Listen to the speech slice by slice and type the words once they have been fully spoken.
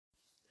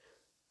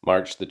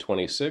March the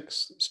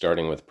 26th,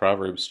 starting with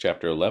Proverbs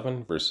chapter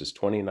 11, verses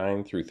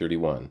 29 through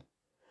 31.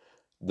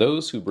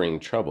 Those who bring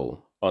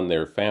trouble on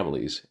their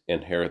families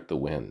inherit the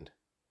wind.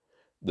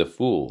 The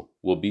fool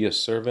will be a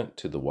servant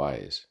to the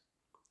wise.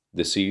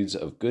 The seeds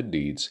of good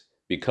deeds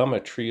become a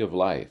tree of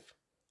life.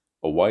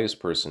 A wise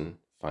person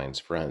finds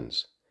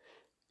friends.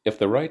 If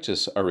the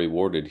righteous are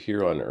rewarded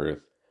here on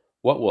earth,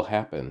 what will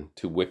happen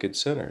to wicked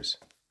sinners?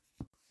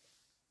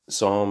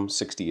 Psalm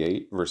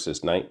 68,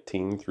 verses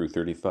 19 through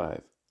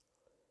 35.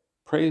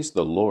 Praise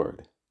the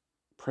Lord.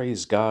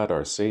 Praise God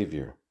our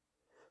Savior.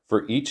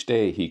 For each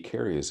day he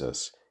carries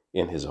us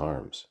in his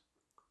arms.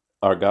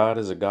 Our God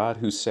is a God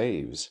who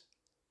saves.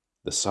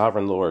 The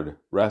sovereign Lord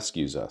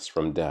rescues us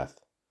from death.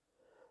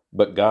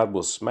 But God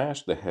will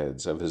smash the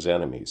heads of his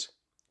enemies,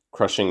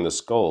 crushing the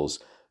skulls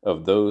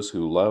of those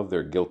who love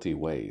their guilty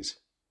ways.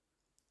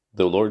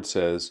 The Lord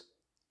says,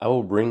 I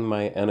will bring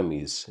my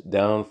enemies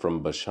down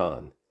from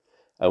Bashan.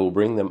 I will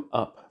bring them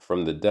up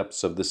from the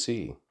depths of the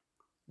sea.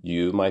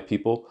 You, my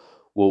people,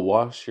 will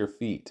wash your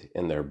feet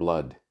in their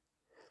blood,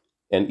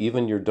 and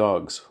even your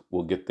dogs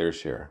will get their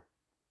share.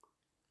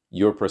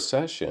 Your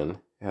procession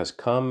has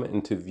come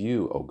into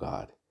view, O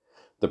God,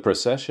 the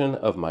procession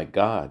of my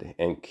God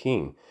and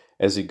King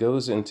as he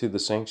goes into the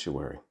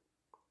sanctuary.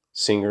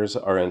 Singers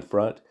are in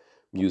front,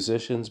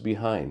 musicians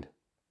behind.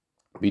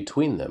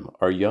 Between them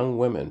are young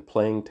women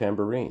playing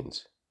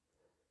tambourines.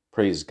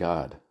 Praise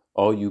God,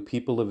 all you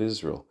people of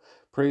Israel.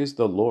 Praise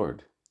the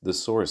Lord, the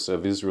source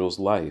of Israel's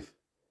life.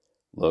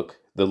 Look,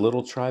 the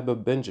little tribe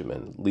of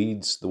Benjamin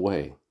leads the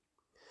way.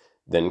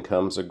 Then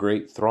comes a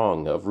great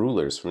throng of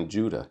rulers from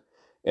Judah,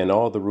 and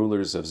all the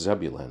rulers of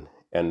Zebulun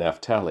and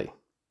Naphtali.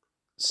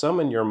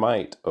 Summon your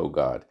might, O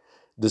God.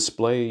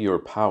 Display your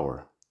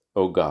power,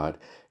 O God,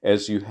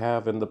 as you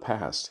have in the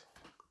past.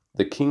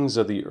 The kings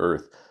of the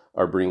earth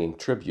are bringing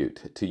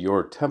tribute to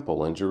your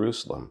temple in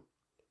Jerusalem.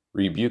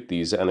 Rebuke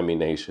these enemy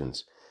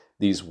nations,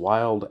 these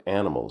wild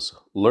animals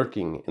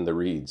lurking in the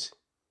reeds,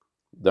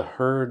 the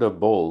herd of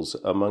bulls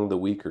among the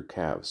weaker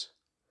calves.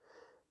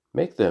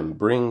 Make them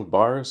bring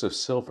bars of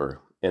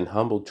silver in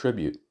humble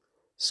tribute.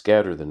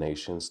 Scatter the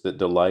nations that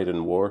delight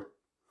in war.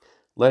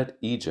 Let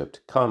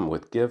Egypt come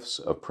with gifts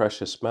of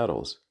precious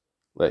metals.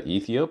 Let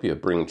Ethiopia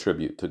bring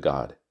tribute to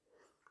God.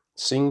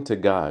 Sing to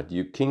God,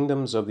 you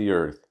kingdoms of the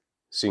earth.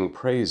 Sing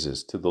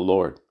praises to the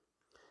Lord.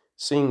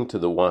 Sing to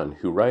the one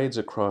who rides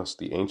across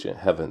the ancient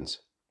heavens,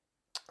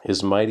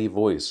 his mighty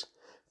voice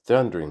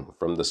thundering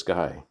from the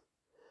sky.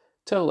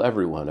 Tell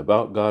everyone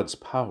about God's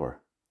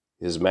power.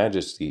 His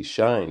majesty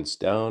shines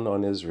down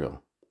on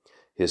Israel.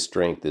 His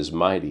strength is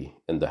mighty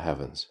in the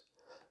heavens.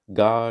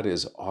 God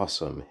is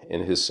awesome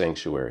in his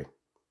sanctuary.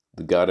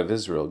 The God of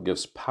Israel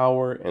gives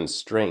power and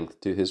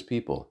strength to his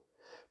people.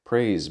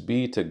 Praise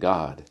be to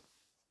God.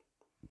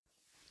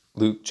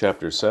 Luke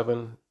chapter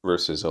 7,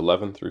 verses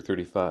 11 through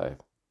 35.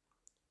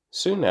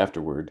 Soon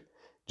afterward,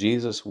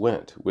 Jesus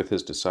went with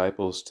his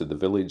disciples to the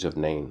village of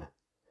Nain,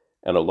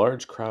 and a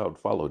large crowd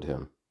followed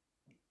him.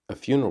 A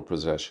funeral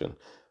procession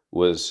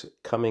was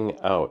coming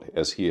out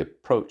as he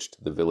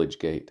approached the village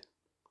gate.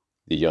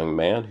 The young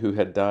man who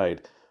had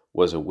died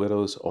was a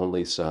widow's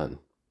only son,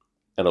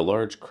 and a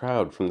large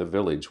crowd from the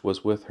village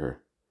was with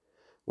her.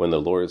 When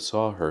the Lord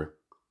saw her,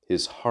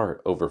 his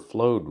heart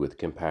overflowed with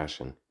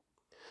compassion.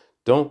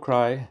 Don't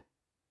cry,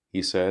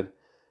 he said.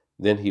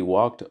 Then he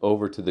walked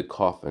over to the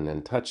coffin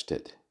and touched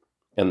it,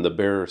 and the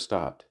bearer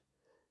stopped.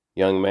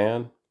 Young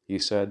man, he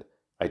said,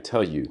 I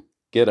tell you,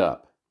 get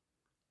up.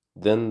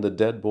 Then the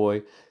dead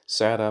boy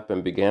sat up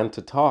and began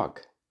to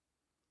talk,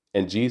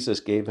 and Jesus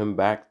gave him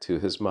back to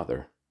his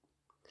mother.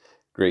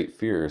 Great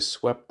fear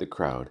swept the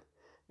crowd,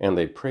 and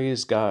they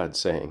praised God,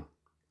 saying,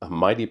 A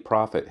mighty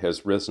prophet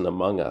has risen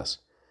among us,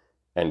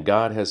 and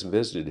God has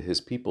visited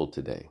his people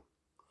today.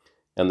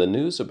 And the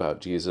news about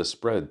Jesus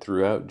spread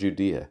throughout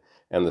Judea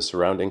and the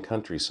surrounding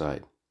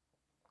countryside.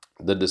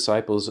 The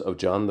disciples of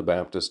John the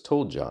Baptist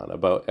told John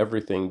about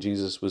everything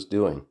Jesus was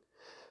doing.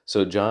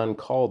 So John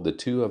called the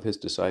two of his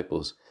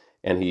disciples,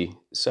 and he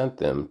sent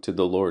them to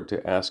the Lord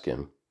to ask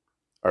him,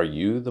 Are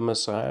you the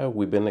Messiah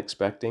we've been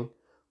expecting,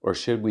 or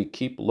should we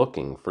keep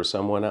looking for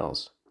someone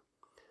else?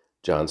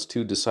 John's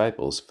two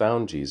disciples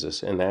found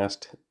Jesus and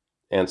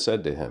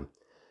said to him,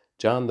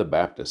 John the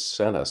Baptist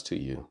sent us to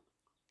you.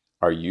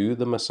 Are you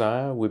the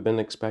Messiah we've been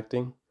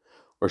expecting,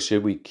 or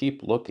should we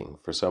keep looking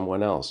for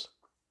someone else?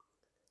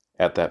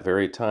 At that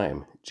very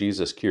time,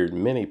 Jesus cured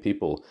many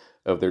people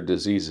of their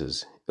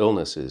diseases,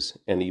 illnesses,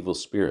 and evil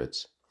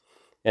spirits,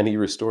 and he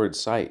restored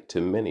sight to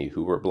many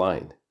who were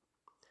blind.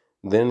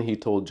 Then he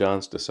told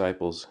John's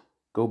disciples,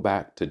 Go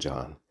back to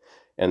John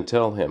and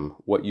tell him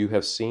what you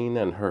have seen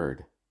and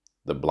heard.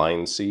 The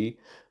blind see,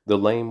 the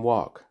lame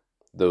walk,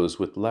 those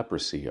with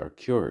leprosy are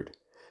cured,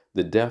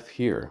 the deaf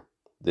hear,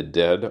 the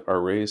dead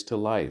are raised to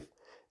life,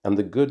 and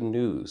the good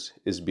news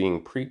is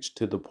being preached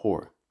to the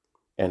poor.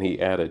 And he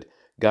added,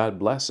 God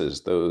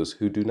blesses those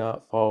who do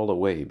not fall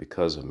away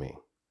because of me.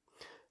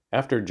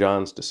 After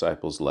John's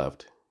disciples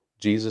left,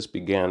 Jesus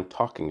began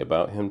talking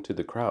about him to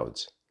the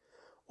crowds.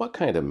 What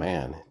kind of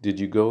man did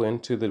you go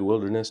into the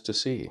wilderness to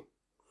see?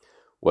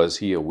 Was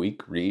he a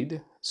weak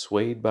reed,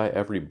 swayed by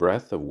every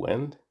breath of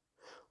wind?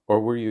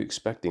 Or were you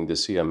expecting to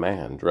see a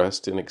man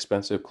dressed in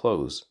expensive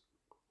clothes?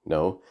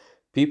 No,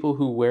 people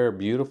who wear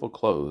beautiful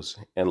clothes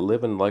and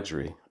live in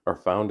luxury are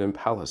found in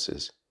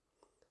palaces.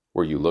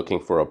 Were you looking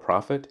for a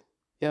prophet?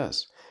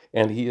 Yes,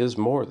 and he is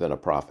more than a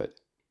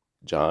prophet.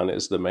 John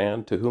is the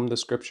man to whom the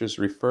scriptures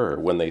refer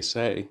when they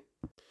say,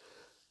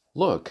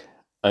 "Look,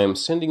 I am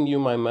sending you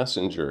my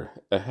messenger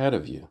ahead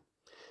of you,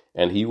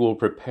 and he will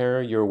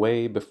prepare your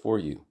way before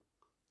you."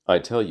 I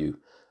tell you,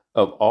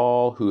 of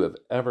all who have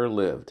ever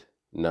lived,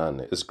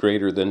 none is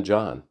greater than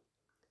John.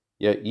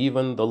 Yet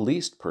even the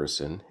least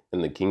person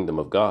in the kingdom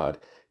of God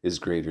is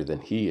greater than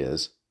he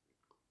is.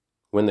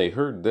 When they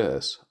heard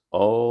this,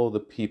 all the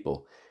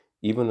people,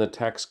 even the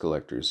tax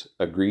collectors,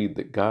 agreed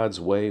that God's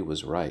way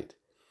was right,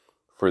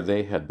 for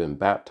they had been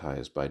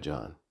baptized by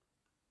John.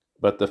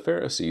 But the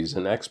Pharisees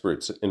and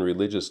experts in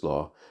religious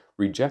law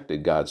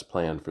rejected God's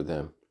plan for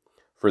them,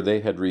 for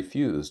they had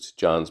refused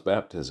John's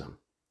baptism.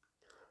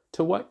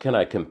 "To what can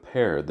I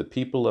compare the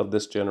people of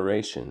this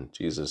generation?"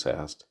 Jesus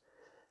asked.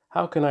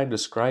 "How can I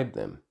describe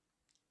them?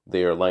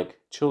 They are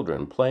like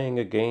children playing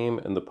a game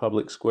in the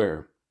public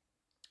square.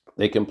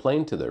 They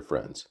complain to their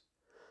friends,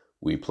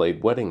 'We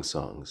played wedding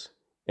songs,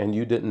 and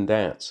you didn't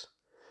dance.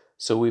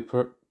 So we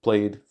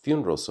played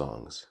funeral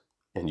songs,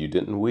 and you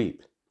didn't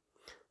weep.'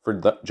 For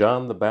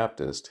John the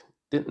Baptist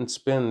didn't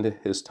spend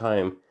his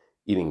time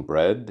eating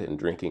bread and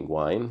drinking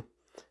wine,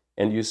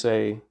 and you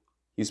say,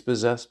 'He's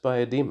possessed by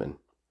a demon.'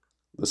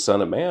 The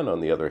Son of Man, on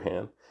the other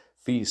hand,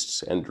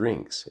 feasts and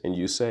drinks, and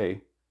you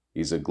say,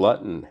 'He's a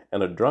glutton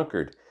and a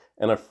drunkard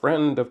and a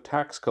friend of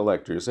tax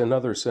collectors and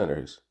other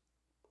sinners.'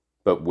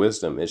 But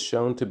wisdom is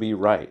shown to be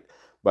right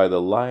by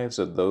the lives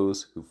of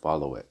those who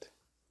follow it."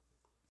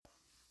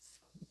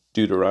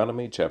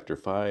 Deuteronomy chapter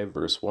 5,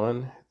 verse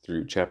 1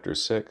 through chapter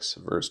 6,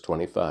 verse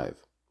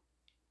 25.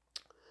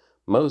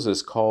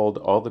 Moses called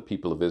all the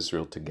people of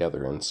Israel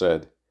together and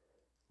said,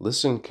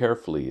 "Listen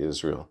carefully,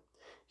 Israel.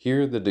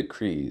 Hear the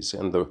decrees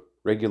and the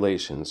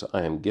regulations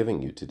I am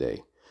giving you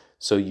today,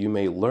 so you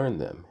may learn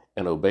them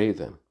and obey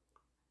them.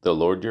 The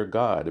Lord your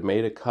God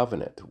made a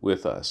covenant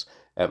with us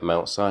at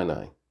Mount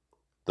Sinai.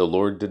 The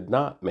Lord did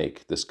not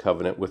make this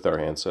covenant with our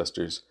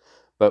ancestors,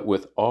 but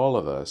with all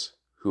of us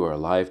who are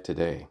alive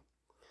today.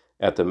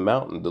 At the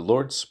mountain, the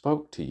Lord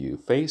spoke to you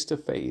face to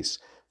face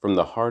from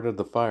the heart of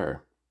the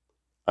fire.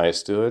 I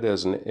stood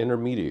as an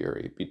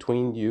intermediary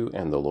between you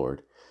and the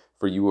Lord,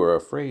 for you were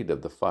afraid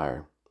of the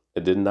fire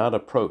and did not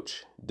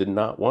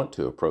want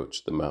to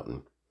approach the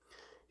mountain.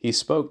 He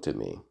spoke to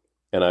me,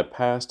 and I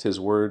passed his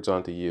words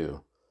on to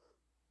you.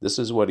 This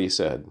is what he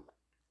said: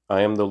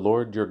 'I am the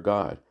Lord your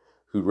God,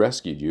 who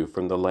rescued you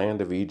from the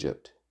land of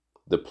Egypt,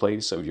 the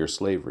place of your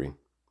slavery.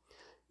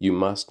 You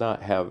must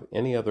not have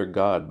any other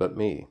God but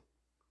me.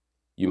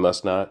 You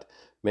must not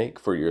make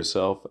for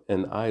yourself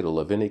an idol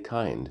of any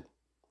kind,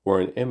 or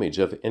an image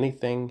of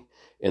anything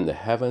in the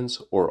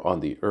heavens or on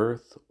the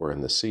earth or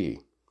in the sea.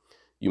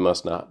 You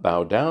must not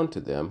bow down to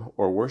them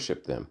or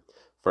worship them,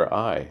 for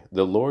I,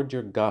 the Lord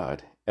your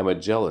God, am a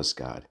jealous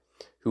God,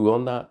 who will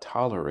not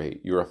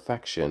tolerate your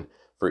affection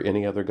for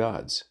any other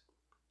gods.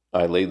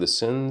 I lay the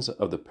sins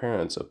of the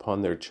parents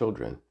upon their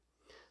children.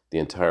 The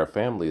entire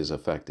family is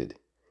affected,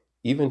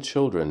 even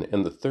children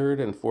in the third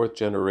and fourth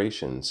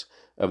generations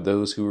of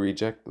those who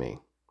reject me.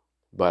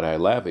 But I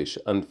lavish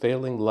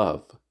unfailing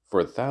love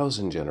for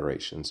 1,000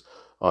 generations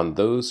on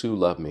those who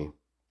love me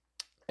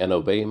and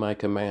obey my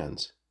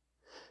commands.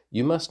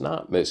 You must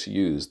not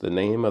misuse the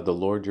name of the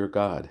Lord your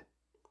God.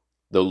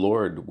 The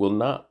Lord will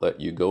not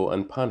let you go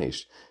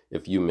unpunished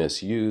if you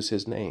misuse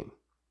his name.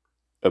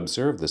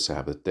 Observe the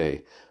Sabbath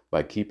day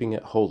by keeping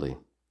it holy,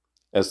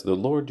 as the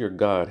Lord your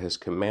God has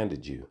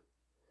commanded you.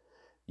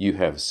 You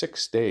have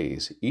 6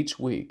 days each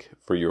week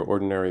for your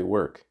ordinary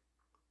work,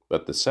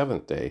 but the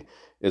seventh day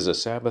is a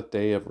Sabbath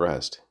day of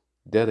rest,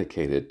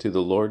 dedicated to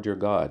the Lord your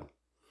God.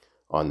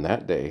 On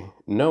that day,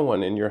 no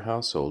one in your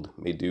household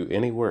may do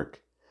any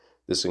work.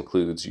 This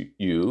includes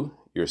you,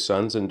 your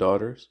sons and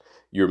daughters,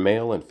 your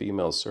male and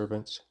female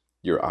servants,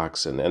 your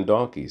oxen and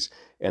donkeys,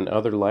 and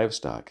other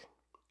livestock,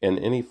 and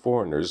any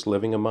foreigners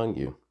living among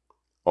you.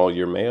 All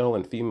your male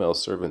and female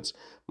servants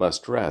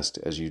must rest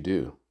as you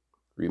do.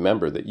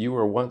 Remember that you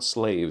were once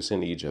slaves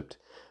in Egypt,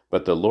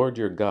 but the Lord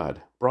your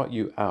God brought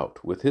you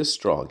out with his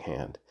strong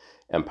hand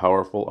and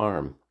powerful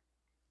arm.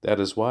 That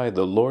is why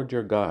the Lord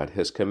your God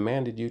has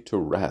commanded you to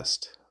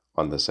rest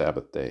on the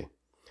Sabbath day.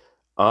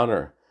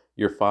 Honor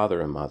your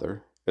father and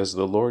mother, as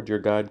the Lord your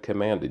God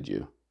commanded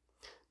you.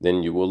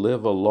 Then you will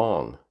live a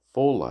long,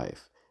 full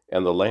life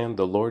in the land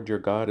the Lord your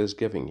God is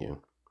giving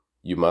you.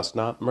 You must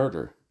not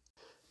murder.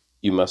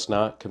 You must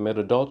not commit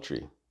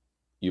adultery.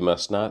 You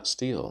must not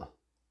steal.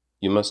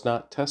 You must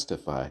not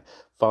testify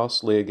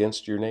falsely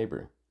against your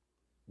neighbor.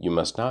 You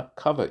must not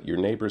covet your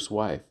neighbor's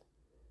wife.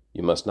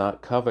 You must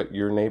not covet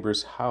your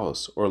neighbor's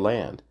house or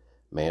land,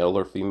 male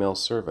or female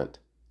servant,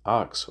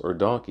 ox or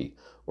donkey,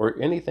 or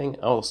anything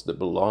else that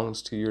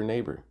belongs to your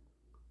neighbor.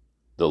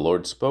 The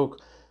Lord spoke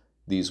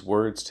these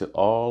words to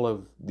all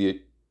of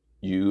the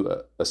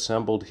You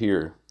assembled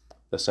there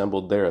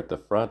at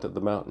the front of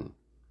the mountain.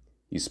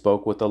 He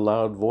spoke with a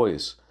loud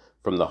voice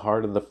from the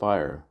heart of the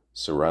fire,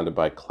 surrounded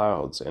by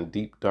clouds and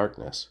deep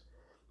darkness.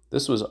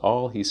 This was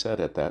all he said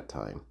at that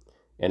time,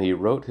 and he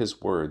wrote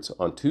his words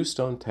on 2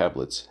 stone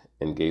tablets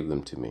and gave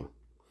them to me.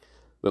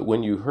 But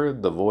when you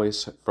heard the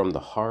voice from the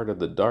heart of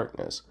the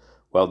darkness,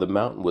 while the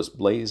mountain was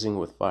blazing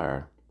with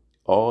fire,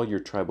 all your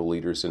tribal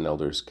leaders and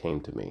elders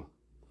came to me.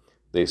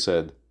 They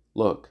said,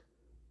 "Look,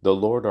 the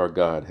Lord our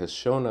God has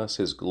shown us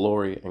his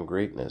glory and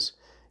greatness,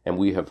 and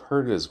we have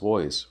heard his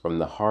voice from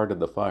the heart of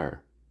the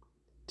fire.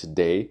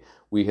 Today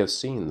we have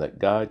seen that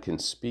God can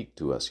speak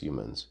to us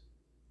humans,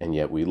 and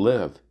yet we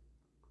live.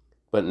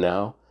 But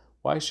now,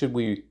 why should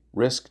we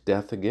risk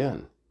death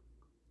again?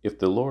 If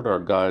the Lord our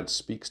God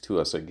speaks to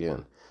us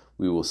again,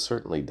 we will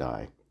certainly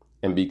die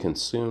and be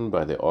consumed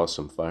by the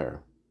awesome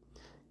fire.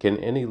 Can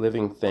any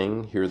living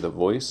thing hear the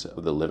voice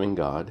of the living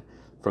God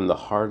from the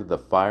heart of the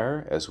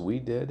fire as we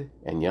did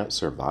and yet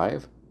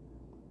survive?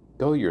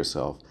 Go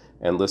yourself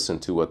and listen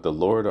to what the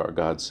Lord our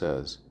God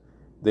says.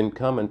 Then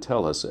come and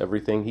tell us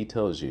everything he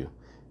tells you,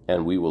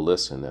 and we will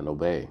listen and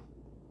obey."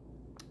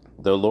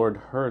 The Lord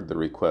heard the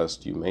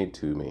request you made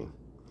to me,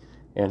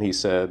 and he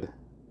said,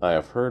 "I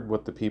have heard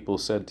what the people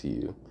said to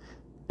you,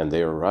 and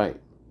they are right.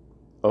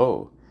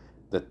 Oh,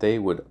 that they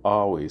would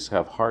always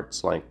have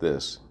hearts like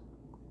this,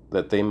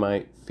 that they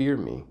might fear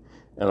me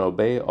and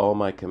obey all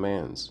my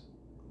commands.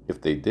 If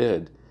they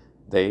did,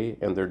 they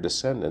and their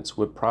descendants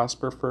would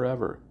prosper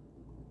forever.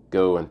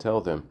 Go and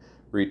tell them,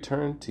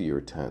 'Return to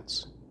your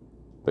tents.'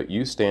 But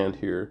you stand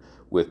here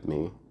with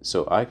me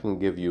so I can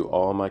give you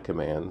all my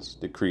commands,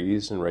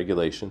 decrees, and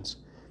regulations.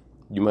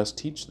 You must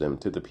teach them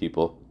to the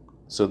people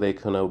so they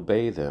can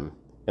obey them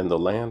in the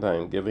land I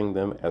am giving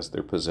them as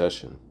their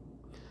possession."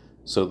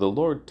 So the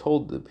Lord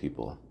told the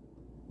people,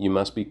 "You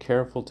must be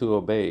careful to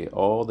obey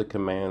all the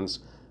commands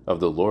of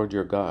the Lord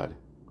your God,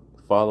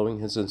 following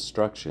his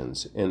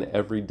instructions in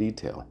every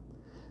detail.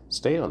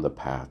 Stay on the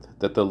path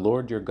that the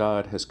Lord your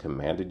God has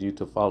commanded you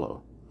to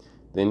follow.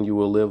 Then you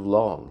will live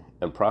long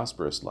and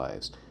prosperous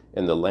lives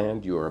in the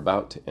land you are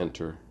about to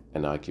enter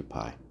and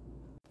occupy."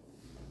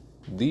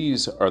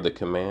 These are the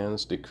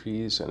commands,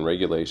 decrees, and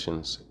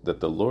regulations that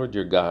the Lord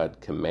your God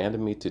commanded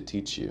me to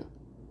teach you.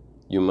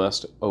 You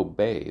must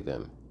obey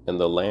them in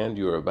the land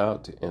you are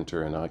about to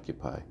enter and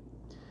occupy.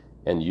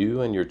 And you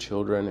and your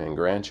children and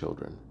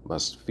grandchildren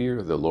must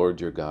fear the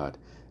Lord your God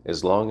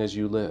as long as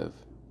you live.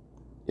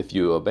 If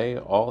you obey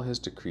all his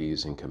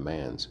decrees and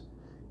commands,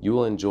 you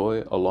will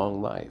enjoy a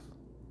long life.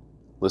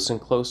 Listen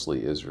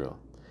closely, Israel,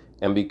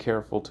 and be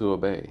careful to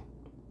obey.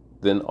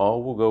 Then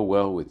all will go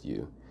well with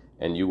you,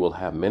 and you will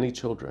have many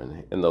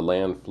children in the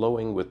land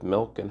flowing with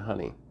milk and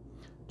honey,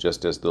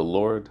 just as the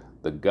Lord,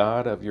 the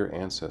God of your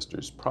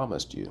ancestors,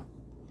 promised you.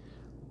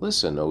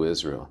 Listen, O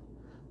Israel,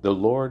 the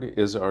Lord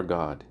is our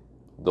God,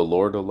 the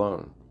Lord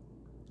alone.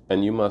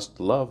 And you must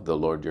love the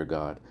Lord your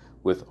God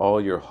with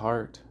all your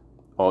heart,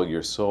 all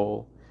your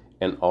soul,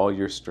 and all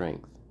your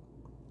strength.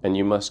 And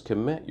you must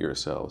commit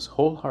yourselves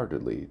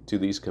wholeheartedly to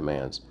these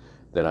commands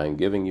that I am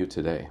giving you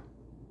today.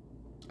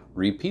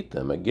 Repeat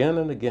them again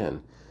and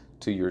again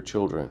to your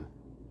children.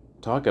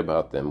 Talk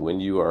about them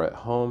when you are at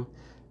home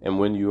and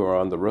when you are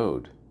on the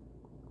road,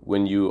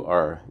 when you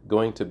are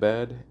going to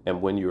bed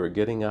and when you are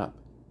getting up.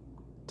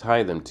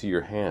 Tie them to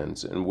your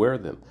hands and wear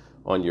them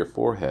on your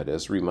forehead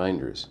as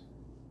reminders.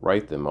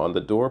 Write them on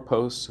the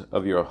doorposts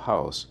of your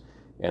house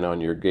and on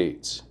your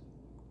gates.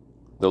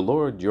 The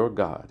Lord your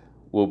God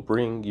will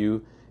bring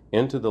you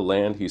into the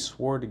land he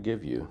swore to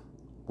give you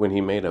when he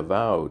made a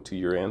vow to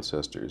your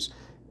ancestors,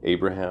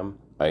 Abraham,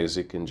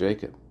 Isaac, and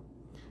Jacob.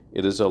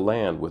 It is a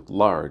land with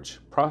large,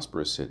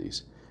 prosperous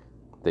cities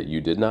that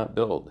you did not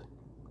build.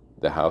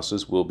 The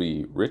houses will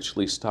be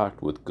richly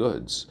stocked with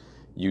goods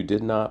you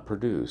did not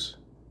produce.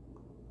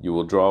 You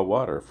will draw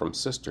water from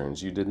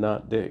cisterns you did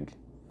not dig,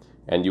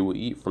 and you will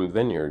eat from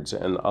vineyards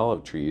and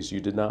olive trees you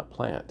did not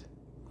plant.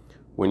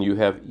 When you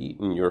have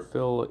eaten your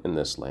fill in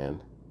this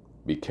land,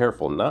 be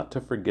careful not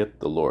to forget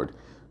the Lord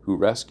who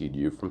rescued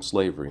you from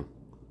slavery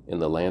in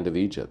the land of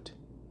Egypt.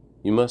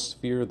 You must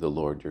fear the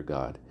Lord your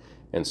God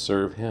and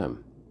serve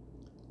him.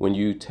 When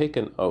you take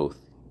an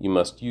oath, you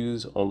must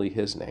use only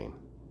his name.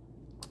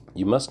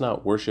 You must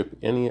not worship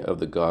any of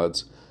the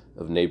gods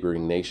of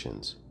neighboring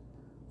nations,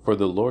 for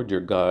the Lord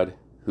your God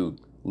who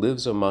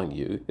lives among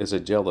you is a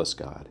jealous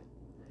God.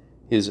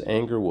 His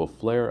anger will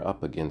flare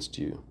up against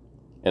you,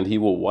 and he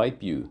will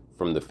wipe you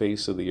from the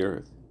face of the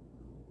earth.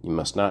 You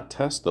must not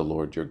test the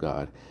Lord your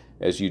God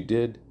as you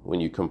did when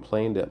you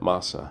complained at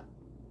Massah.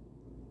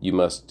 You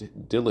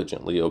must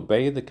diligently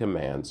obey the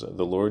commands of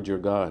the Lord your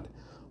God,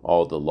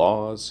 all the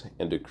laws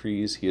and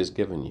decrees he has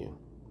given you.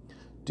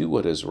 Do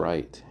what is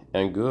right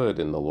and good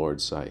in the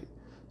Lord's sight,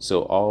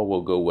 so all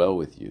will go well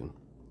with you.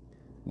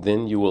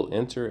 Then you will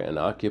enter and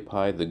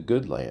occupy the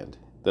good land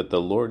that the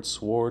Lord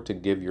swore to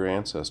give your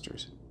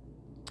ancestors.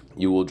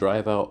 You will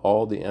drive out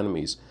all the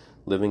enemies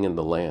living in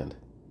the land,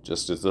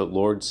 just as the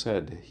Lord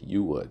said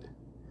you would.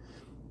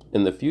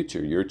 In the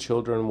future, your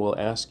children will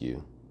ask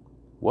you,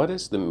 What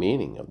is the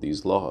meaning of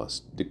these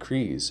laws,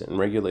 decrees, and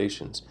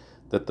regulations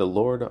that the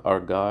Lord our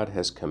God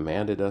has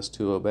commanded us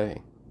to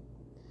obey?"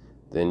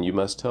 Then you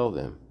must tell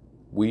them,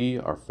 "We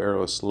are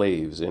Pharaoh's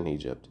slaves in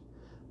Egypt,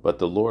 but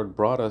the Lord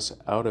brought us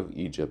out of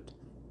Egypt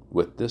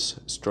with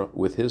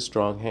his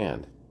strong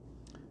hand.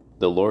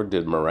 The Lord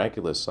did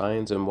miraculous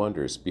signs and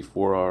wonders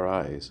before our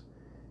eyes,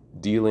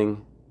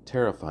 dealing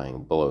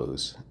terrifying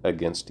blows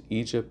against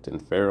Egypt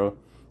and Pharaoh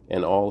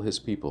and all his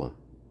people.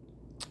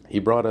 He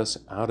brought us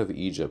out of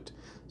Egypt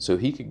so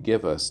he could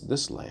give us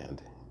this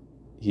land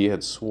he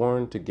had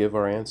sworn to give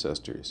our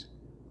ancestors.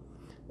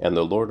 And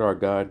the Lord our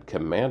God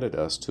commanded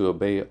us to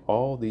obey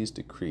all these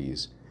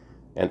decrees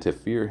and to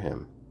fear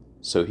him,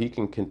 so he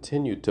can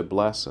continue to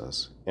bless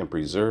us and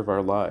preserve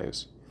our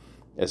lives,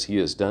 as he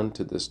has done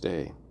to this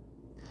day.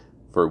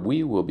 For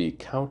we will be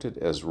counted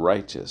as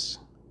righteous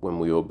when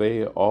we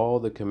obey all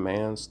the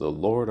commands the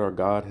Lord our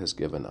God has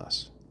given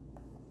us."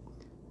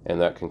 And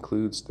that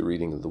concludes the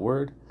reading of the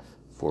Word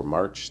for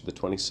March the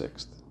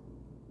 26th.